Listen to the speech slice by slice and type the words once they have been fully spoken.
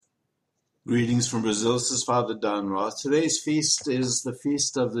Greetings from Brazil. This is Father Don Roth. Today's feast is the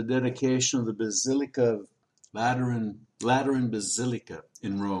feast of the dedication of the Basilica of Lateran Basilica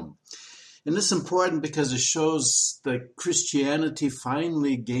in Rome. And this is important because it shows that Christianity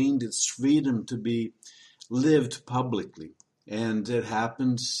finally gained its freedom to be lived publicly. And it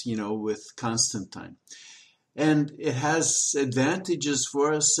happened, with Constantine. And it has advantages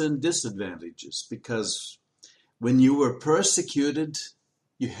for us and disadvantages, because when you were persecuted,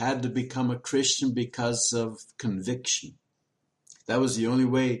 you had to become a Christian because of conviction. That was the only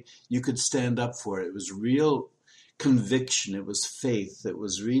way you could stand up for it. It was real conviction. It was faith. It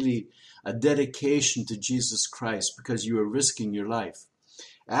was really a dedication to Jesus Christ because you were risking your life.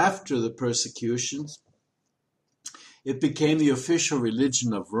 After the persecutions, it became the official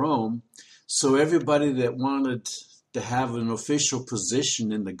religion of Rome. So everybody that wanted to have an official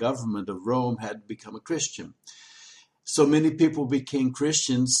position in the government of Rome had to become a Christian. So many people became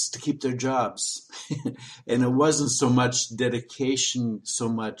Christians to keep their jobs. And it wasn't so much dedication, so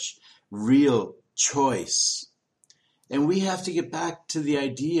much real choice. And we have to get back to the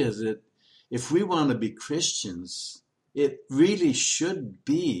idea that if we want to be Christians, it really should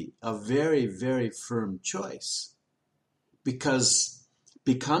be a very, very firm choice. Because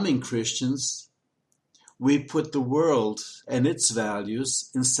becoming Christians, we put the world and its values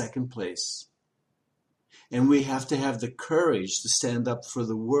in second place. And we have to have the courage to stand up for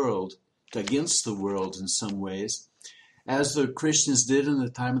the world, against the world in some ways, as the Christians did in the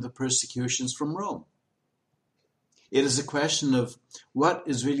time of the persecutions from Rome. It is a question of what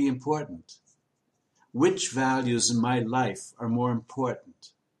is really important. Which values in my life are more important?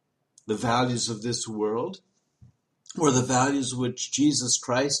 The values of this world, or the values which Jesus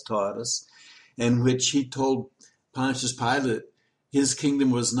Christ taught us, and which he told Pontius Pilate his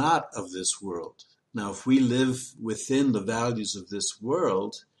kingdom was not of this world? Now, if we live within the values of this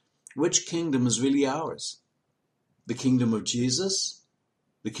world, which kingdom is really ours? The kingdom of Jesus,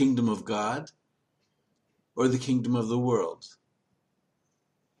 the kingdom of God, or the kingdom of the world?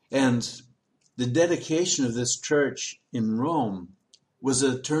 And the dedication of this church in Rome was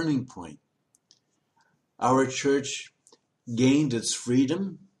a turning point. Our church gained its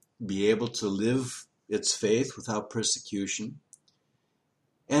freedom, be able to live its faith without persecution,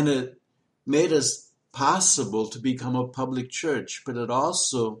 and it made us possible to become a public church, but it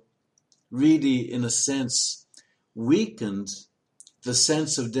also really, in a sense, weakened the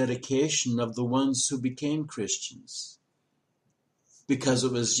sense of dedication of the ones who became Christians, because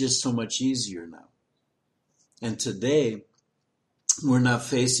it was just so much easier now. And today, we're not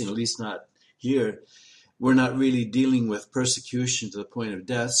facing, at least not here, we're not really dealing with persecution to the point of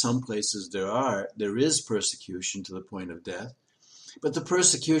death. Some places there is persecution to the point of death. But the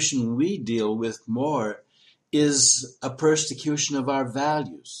persecution we deal with more is a persecution of our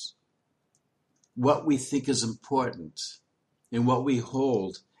values, what we think is important, and what we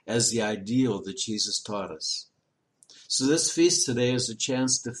hold as the ideal that Jesus taught us. So this feast today is a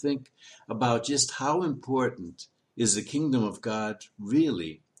chance to think about just how important is the kingdom of God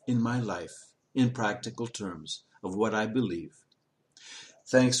really in my life, in practical terms of what I believe.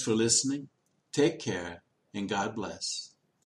 Thanks for listening. Take care, and God bless.